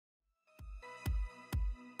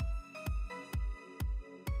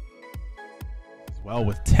well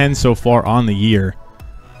with 10 so far on the year.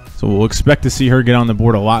 So we'll expect to see her get on the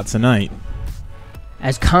board a lot tonight.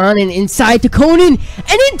 As Conan inside to Conan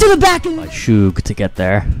and into the back of Shug to get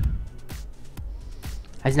there.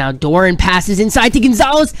 As now Doran passes inside to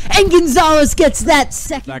Gonzalez, and Gonzalez gets that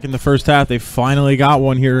second. Back in the first half, they finally got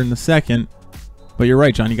one here in the second. But you're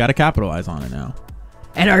right, John. You got to capitalize on it now.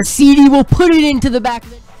 And Arcidi will put it into the back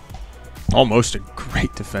of it. Almost a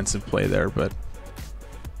great defensive play there, but...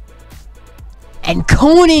 And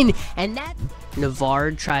Conan, and that...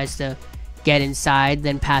 Navard tries to get inside,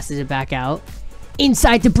 then passes it back out.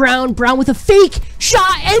 Inside to Brown. Brown with a fake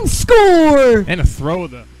shot and score! And a throw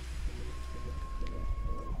of the...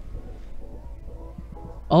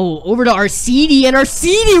 Oh, over to Arcidi, and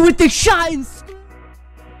Arcidi with the shot and